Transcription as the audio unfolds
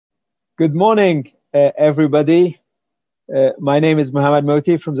Good morning, everybody. My name is Mohamad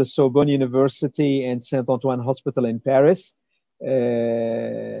Mohty from the Sorbonne University and Saint-Antoine Hospital in Paris.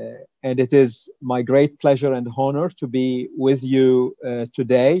 And it is my great pleasure and honor to be with you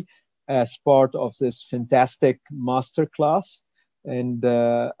today as part of this fantastic masterclass. And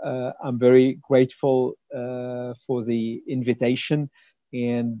I'm very grateful for the invitation.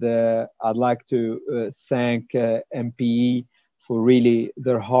 And I'd like to thank MPE for really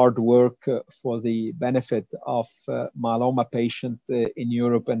their hard work for the benefit of myeloma patients in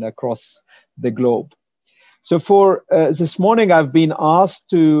Europe and across the globe. So for this morning, I've been asked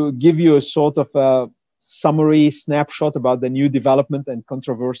to give you a sort of a summary snapshot about the new development and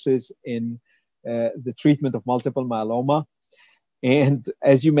controversies in the treatment of multiple myeloma. And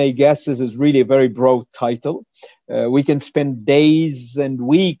as you may guess, this is really a very broad title. We can spend days and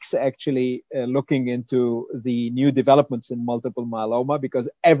weeks actually looking into the new developments in multiple myeloma, because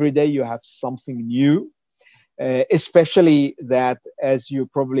every day you have something new, especially that, as you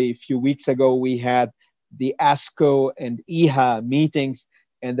probably a few weeks ago, we had the ASCO and EHA meetings,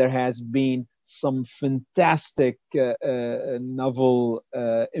 and there has been some fantastic novel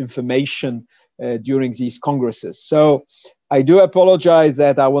information during these congresses. So I do apologize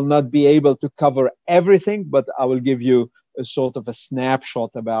that I will not be able to cover everything, but I will give you a sort of a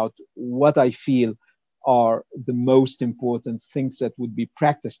snapshot about what I feel are the most important things that would be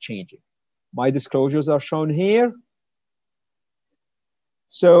practice changing. My disclosures are shown here.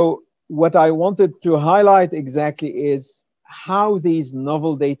 So what I wanted to highlight exactly is how these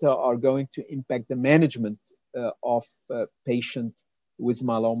novel data are going to impact the management of patients with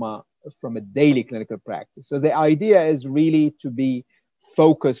myeloma from a daily clinical practice. So the idea is really to be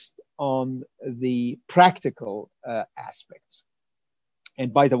focused on the practical aspects.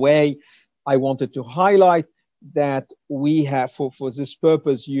 And by the way, I wanted to highlight that we have, for this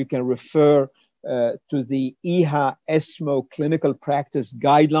purpose, you can refer to the EHA ESMO clinical practice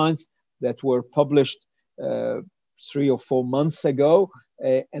guidelines that were published 3 or 4 months ago.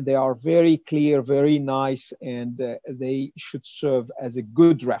 And they are very clear, very nice, and they should serve as a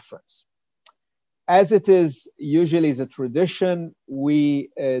good reference. As it is usually the tradition, we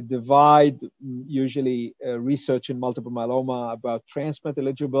divide usually research in multiple myeloma about transplant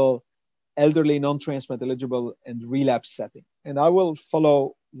eligible, elderly non-transplant eligible, and relapse setting. And I will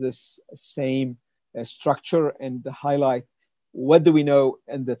follow this same structure and highlight what do we know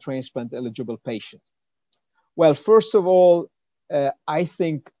in the transplant eligible patient. Well, first of all, I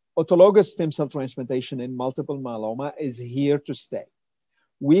think autologous stem cell transplantation in multiple myeloma is here to stay.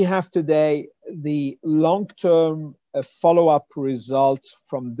 We have today the long-term follow-up results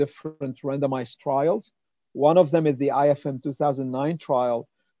from different randomized trials. One of them is the IFM 2009 trial,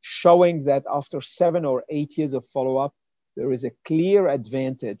 showing that after 7 or 8 years of follow-up, there is a clear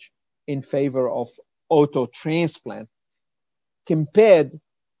advantage in favor of auto transplant compared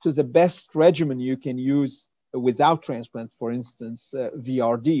to the best regimen you can use without transplant, for instance,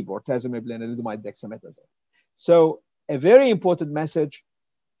 VRD, bortezomib, lenalidomide, dexamethasone. So a very important message,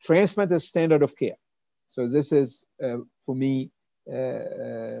 transplant is standard of care. So this is, for me,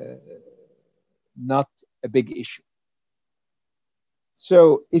 not a big issue.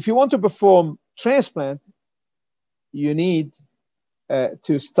 So if you want to perform transplant, you need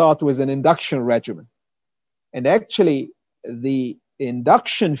to start with an induction regimen. And actually, the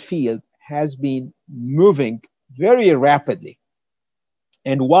induction field has been moving very rapidly.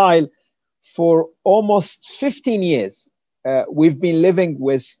 And while for almost 15 years, we've been living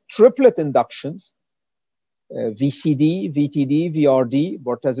with triplet inductions, VCD, VTD, VRD,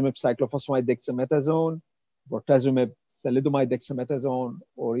 bortezomib, cyclophosphamide, dexamethasone, bortezomib, thalidomide, dexamethasone,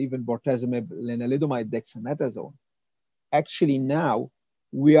 or even bortezomib, lenalidomide, dexamethasone. Actually now,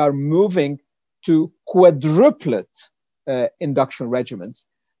 we are moving to quadruplet induction regimens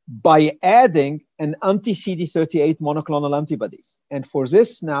by adding an anti-CD38 monoclonal antibodies. And for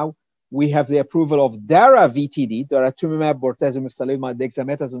this now, we have the approval of dara-VTD, daratumumab, bortezomib, thalidomide,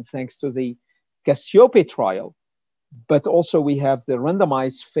 dexamethasone, thanks to the Cassiope trial. But also we have the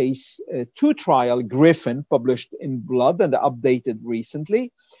randomized phase 2 trial, Griffin, published in Blood and updated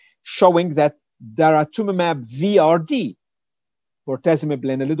recently, showing that daratumumab VRD, bortezomib,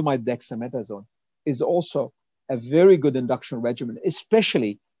 lenalidomide, dexamethasone, is also a very good induction regimen,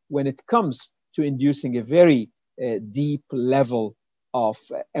 especially when it comes to inducing a very deep level of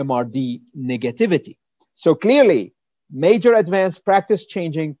MRD negativity. So clearly, major advanced practice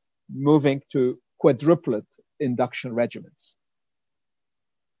changing, moving to quadruplet induction regimens.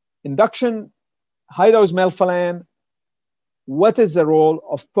 Induction, high-dose melphalan, what is the role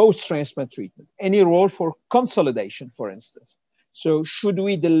of post-transplant treatment? Any role for consolidation, for instance? So should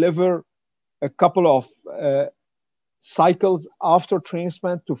we deliver a couple of cycles after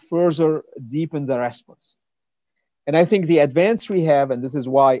transplant to further deepen the response? And I think the advance we have, and this is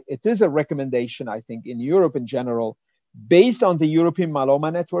why it is a recommendation, I think, in Europe in general, based on the European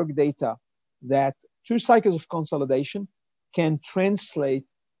Myeloma Network data, that 2 cycles of consolidation can translate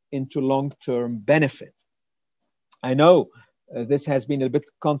into long-term benefit. I know this has been a bit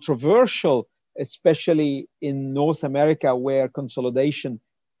controversial, especially in North America, where consolidation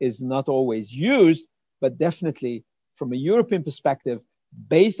is not always used, but definitely from a European perspective,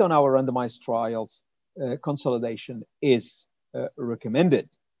 based on our randomized trials, consolidation is recommended.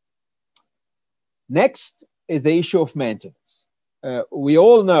 Next is the issue of maintenance. We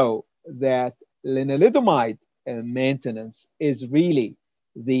all know that lenalidomide maintenance is really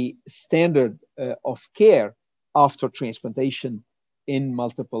the standard of care after transplantation in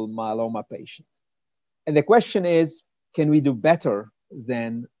multiple myeloma patients. And the question is, can we do better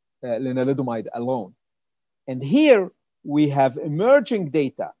than lenalidomide alone? And here we have emerging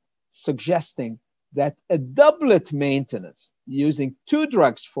data suggesting that a doublet maintenance using 2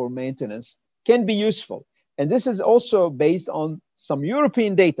 drugs for maintenance can be useful. And this is also based on some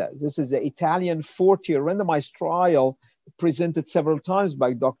European data. This is the Italian 4-tier randomized trial presented several times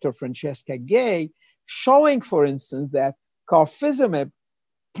by Dr. Francesca Gay, showing, for instance, that carfilzomib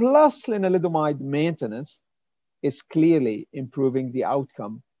plus lenalidomide maintenance is clearly improving the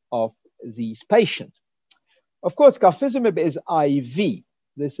outcome of these patients. Of course, carfilzomib is IV.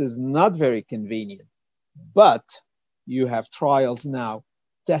 This is not very convenient, but you have trials now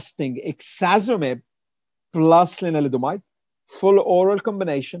testing ixazomib plus lenalidomide, full oral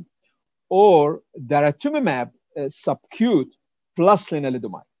combination, or daratumumab subcut plus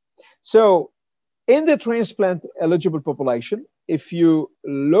lenalidomide. So in the transplant eligible population, if you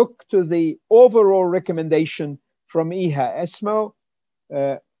look to the overall recommendation from EHA-ESMO,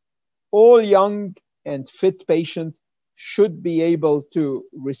 all young and fit patients should be able to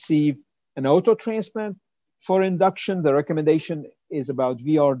receive an auto transplant. For induction, the recommendation is about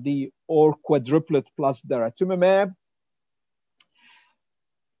VRD or quadruplet plus daratumumab.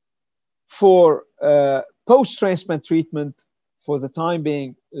 For post-transplant treatment, for the time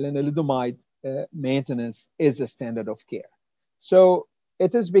being, lenalidomide maintenance is a standard of care. So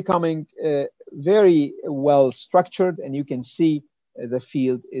it is becoming very well structured, and you can see the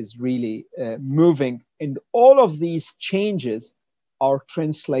field is really moving, and all of these changes are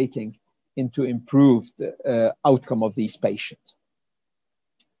translating into improved outcome of these patients.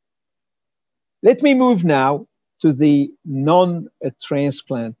 Let me move now to the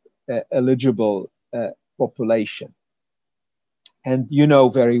non-transplant eligible population. And you know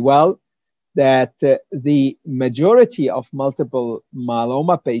very well that the majority of multiple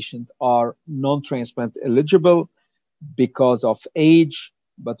myeloma patients are non-transplant eligible because of age,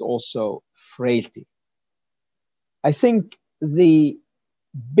 but also frailty. I think the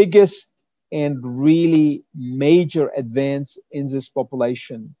biggest and really major advance in this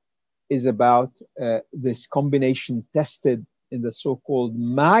population is about this combination tested in the so-called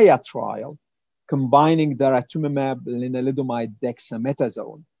MAIA trial, combining daratumumab, lenalidomide,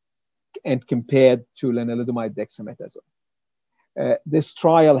 dexamethasone, and compared to lenalidomide, dexamethasone. This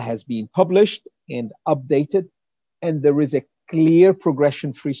trial has been published and updated, and there is a clear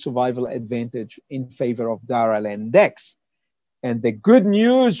progression-free survival advantage in favor of dara-len-dex. And the good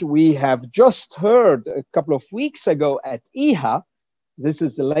news we have just heard a couple of weeks ago at EHA, this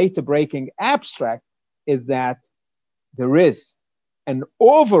is the later breaking abstract, is that there is an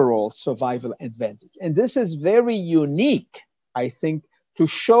overall survival advantage. And this is very unique, I think, to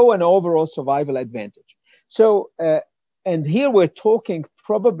show an overall survival advantage. So, and here we're talking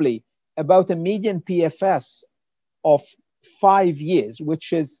probably about a median PFS of 5 years,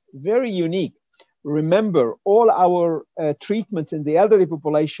 which is very unique. Remember, all our treatments in the elderly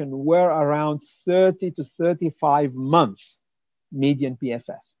population were around 30 to 35 months median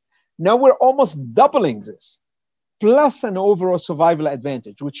PFS. Now we're almost doubling this, plus an overall survival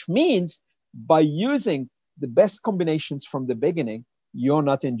advantage, which means by using the best combinations from the beginning, you're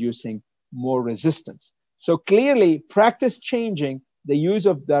not inducing more resistance. So clearly, practice changing the use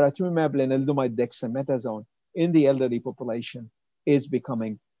of daratumumab, lenalidomide, dexamethasone in the elderly population is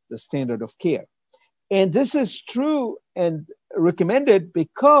becoming the standard of care. And this is true and recommended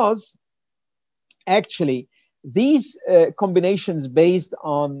because actually these combinations based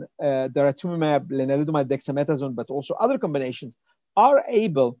on daratumumab, lenalidomide, dexamethasone, but also other combinations are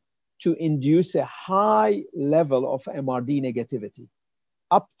able to induce a high level of MRD negativity,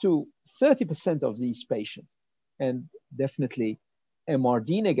 up to 30% of these patients. And definitely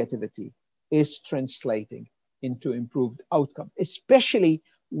MRD negativity is translating into improved outcome, especially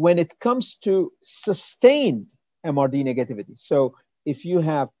when it comes to sustained MRD negativity. So if you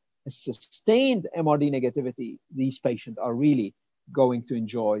have a sustained MRD negativity, these patients are really going to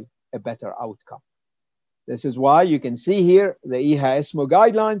enjoy a better outcome. This is why you can see here the EHA-ESMO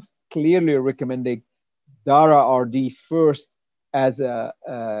guidelines clearly recommending DARA-RD first as a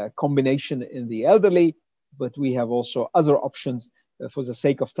combination in the elderly, but we have also other options. For the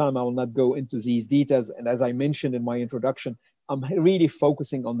sake of time, I will not go into these details. And as I mentioned in my introduction, I'm really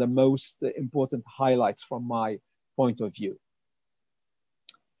focusing on the most important highlights from my point of view.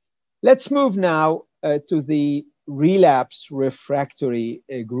 Let's move now to the relapse refractory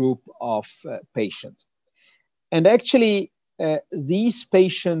group of patients. And actually, these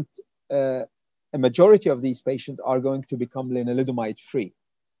patients, a majority of these patients are going to become lenalidomide free.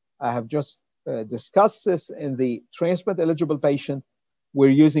 I have just discussed this in the transplant eligible patient. We're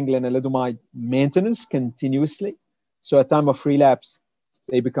using lenalidomide maintenance continuously. So at time of relapse,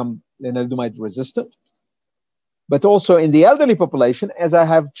 they become lenalidomide resistant. But also in the elderly population, as I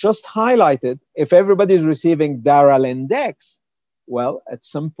have just highlighted, if everybody is receiving Daralendex, well, at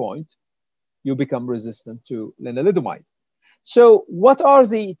some point, you become resistant to lenalidomide. So what are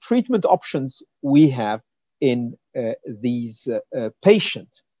the treatment options we have in these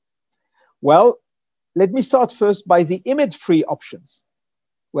patients? Well, let me start first by the IMiD-free options.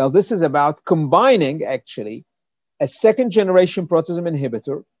 Well, this is about combining actually a second generation proteasome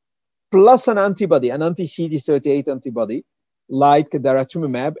inhibitor plus an antibody, an anti-CD38 antibody like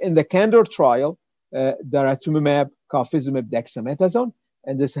daratumumab in the CANDOR trial, daratumumab, carfilzomib, dexamethasone,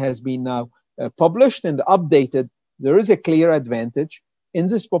 and this has been now published and updated. There is a clear advantage in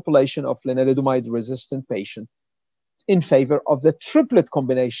this population of lenalidomide resistant patients in favor of the triplet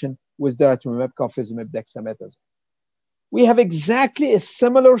combination with daratumumab, carfilzomib, dexamethasone. We have exactly a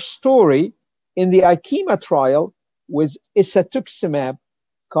similar story in the IKEMA trial with isatuximab,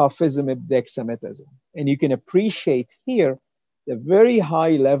 carfilzomib, dexamethasone. And you can appreciate here the very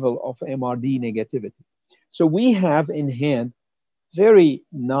high level of MRD negativity. So we have in hand very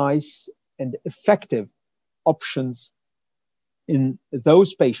nice and effective options in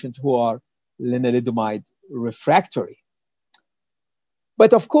those patients who are lenalidomide refractory.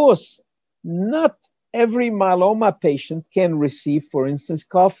 But of course, not every myeloma patient can receive, for instance,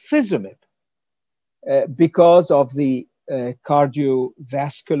 carfilzomib because of the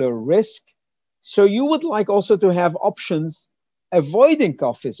cardiovascular risk. So you would like also to have options avoiding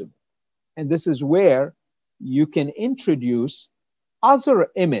carfilzomib. And this is where you can introduce other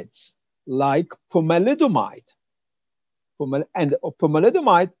IMiDs like pomalidomide. And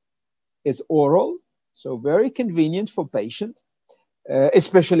pomalidomide is oral, so very convenient for patients,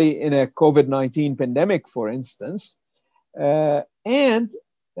 especially in a COVID-19 pandemic, for instance, and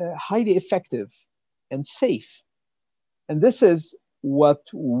highly effective and safe. And this is what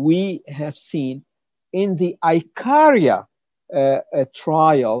we have seen in the ICARIA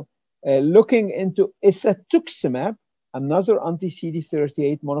trial, looking into isatuximab, another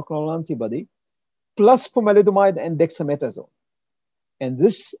anti-CD38 monoclonal antibody, plus pomalidomide and dexamethasone. And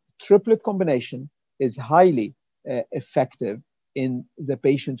this triplet combination is highly effective in the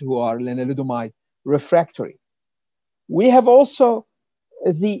patients who are lenalidomide refractory. We have also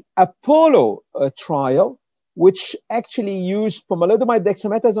the Apollo trial, which actually used pomalidomide,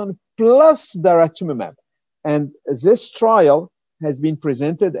 dexamethasone plus daratumumab. And this trial has been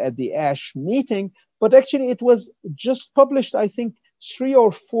presented at the ASH meeting, but actually it was just published, I think, 3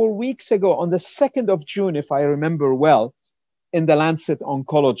 or 4 weeks ago on the 2nd of June, if I remember well, in the Lancet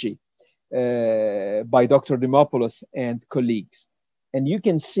Oncology by Dr. Dimopoulos and colleagues. And you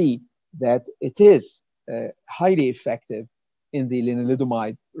can see that it is highly effective in the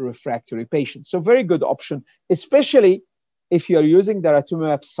lenalidomide refractory patients. So very good option, especially if you're using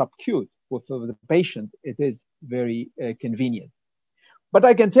daratumumab subcut for the patient, it is very convenient. But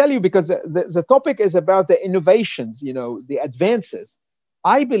I can tell you, because the topic is about the innovations, you know, the advances,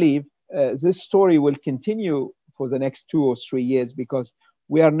 I believe this story will continue for the next 2 or 3 years, because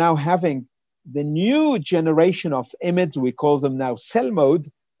we are now having the new generation of IMiDs. We call them now cell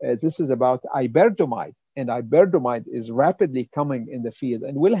mode. This is about iberdomide, and iberdomide is rapidly coming in the field,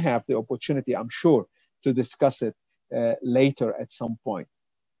 and we'll have the opportunity, I'm sure, to discuss it later at some point.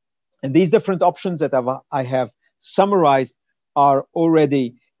 And these different options that I have summarized are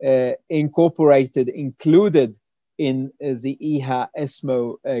already incorporated, included in the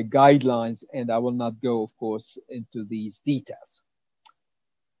EHA-ESMO guidelines, and I will not go, of course, into these details.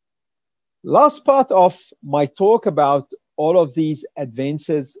 Last part of my talk about all of these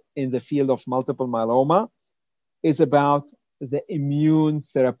advances in the field of multiple myeloma is about the immune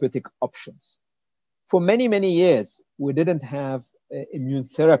therapeutic options. For many, many years, we didn't have immune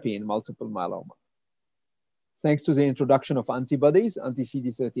therapy in multiple myeloma. Thanks to the introduction of antibodies,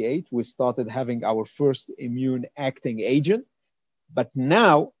 anti-CD38, we started having our first immune acting agent. But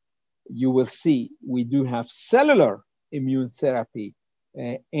now you will see we do have cellular immune therapy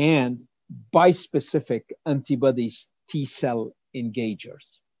and bispecific antibodies, T-cell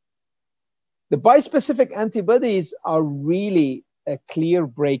engagers. The bispecific antibodies are really a clear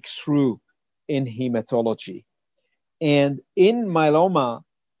breakthrough in hematology. And in myeloma,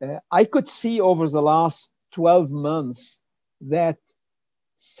 I could see over the last 12 months that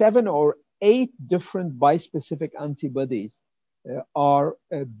 7 or 8 different bispecific antibodies are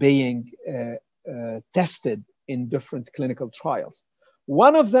being tested in different clinical trials.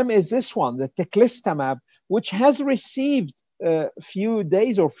 One of them is this one, the teclistamab, which has received a few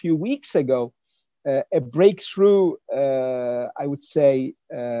days or few weeks ago a breakthrough, I would say,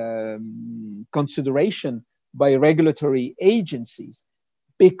 consideration by regulatory agencies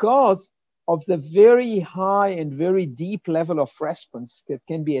because of the very high and very deep level of response that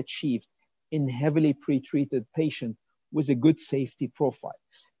can be achieved in heavily pretreated patients with a good safety profile.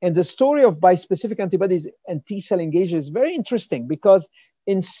 And the story of bispecific antibodies and T-cell engagers is very interesting because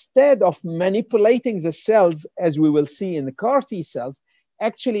instead of manipulating the cells, as we will see in the CAR T cells,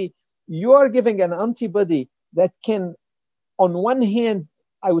 actually you are giving an antibody that can, on one hand,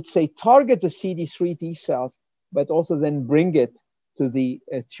 I would say, target the CD3 T cells, but also then bring it to the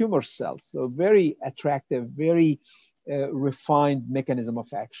tumor cells. So very attractive, very refined mechanism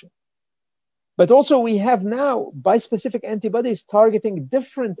of action. But also we have now bispecific antibodies targeting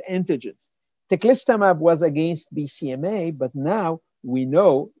different antigens. Teclistamab was against BCMA, but now we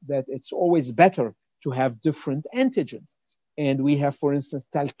know that it's always better to have different antigens. And we have, for instance,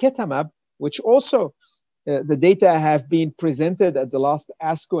 talquetamab, which also the data have been presented at the last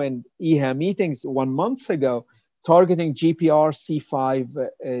ASCO and EHA meetings 1 month ago, targeting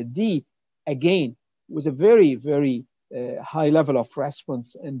GPRC5D, again, with a very, very high level of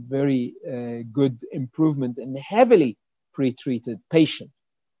response and very good improvement in heavily pretreated patients.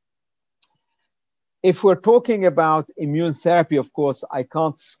 If we're talking about immune therapy, of course, I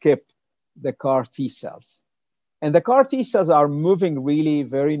can't skip the CAR T cells. And the CAR T cells are moving really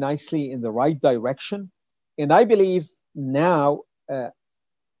very nicely in the right direction. And I believe now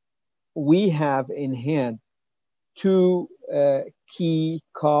we have in hand 2 key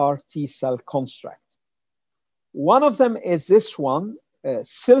CAR T cell constructs. One of them is this one,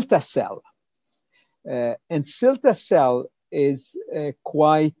 cilta-cel. And cilta-cel is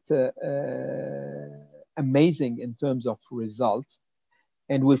quite amazing in terms of results.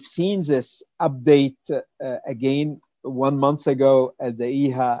 And we've seen this update again 1 month ago at the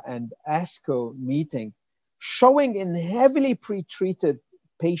EHA and ASCO meeting, showing in heavily pretreated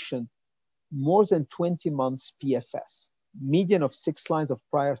patients more than 20 months PFS, median of 6 lines of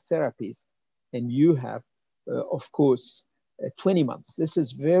prior therapies. And you have, of course, 20 months. This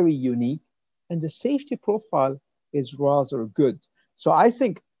is very unique. And the safety profile is rather good. So I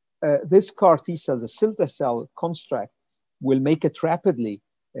think this CAR T cell, the cilta-cel construct, will make it rapidly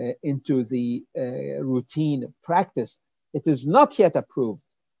into the routine practice. It is not yet approved.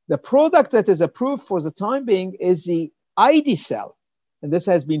 The product that is approved for the time being is the ide-cel. And this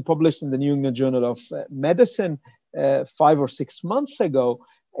has been published in the New England Journal of Medicine 5 or 6 months ago.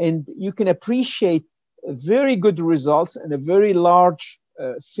 And you can appreciate very good results in a very large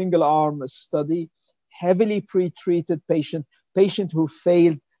single-arm study, heavily pretreated patient who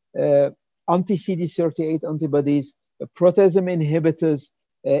failed anti-CD38 antibodies, proteasome inhibitors,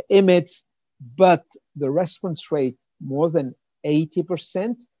 IMiDs, but the response rate more than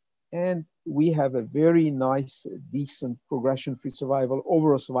 80%. And we have a very nice, decent progression-free survival,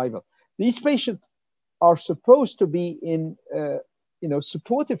 overall survival. These patients are supposed to be in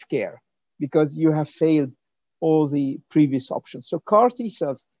supportive care because you have failed all the previous options. So CAR T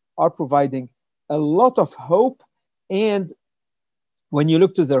cells are providing a lot of hope. And when you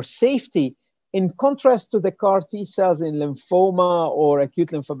look to their safety, in contrast to the CAR T cells in lymphoma or acute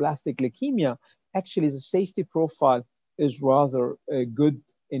lymphoblastic leukemia, actually the safety profile is rather good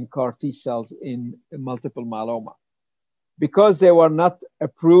in CAR T cells in multiple myeloma. Because they were not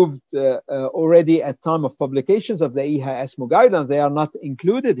approved already at time of publications of the EHA-ESMO guidelines, they are not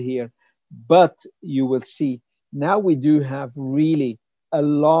included here. But you will see now we do have really a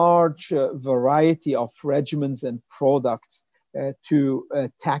large variety of regimens and products to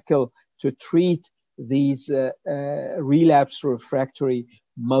tackle, to treat these relapse refractory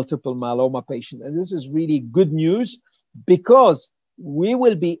multiple myeloma patients. And this is really good news because we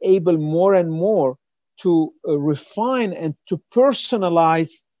will be able more and more to refine and to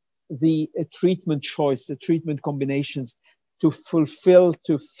personalize the treatment choice, the treatment combinations to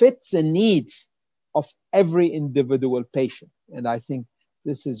fit the needs of every individual patient. And I think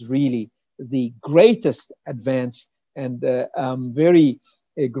this is really the greatest advance. And I'm very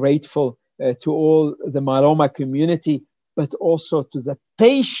grateful to all the myeloma community, but also to the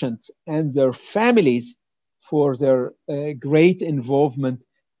patients and their families for their great involvement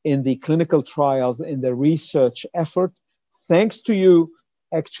in the clinical trials, in the research effort. Thanks to you,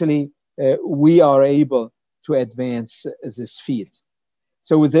 actually, we are able to advance this field.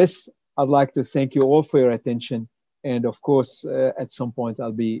 So with this, I'd like to thank you all for your attention. And of course, at some point,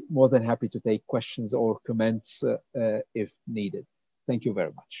 I'll be more than happy to take questions or comments if needed. Thank you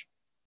very much.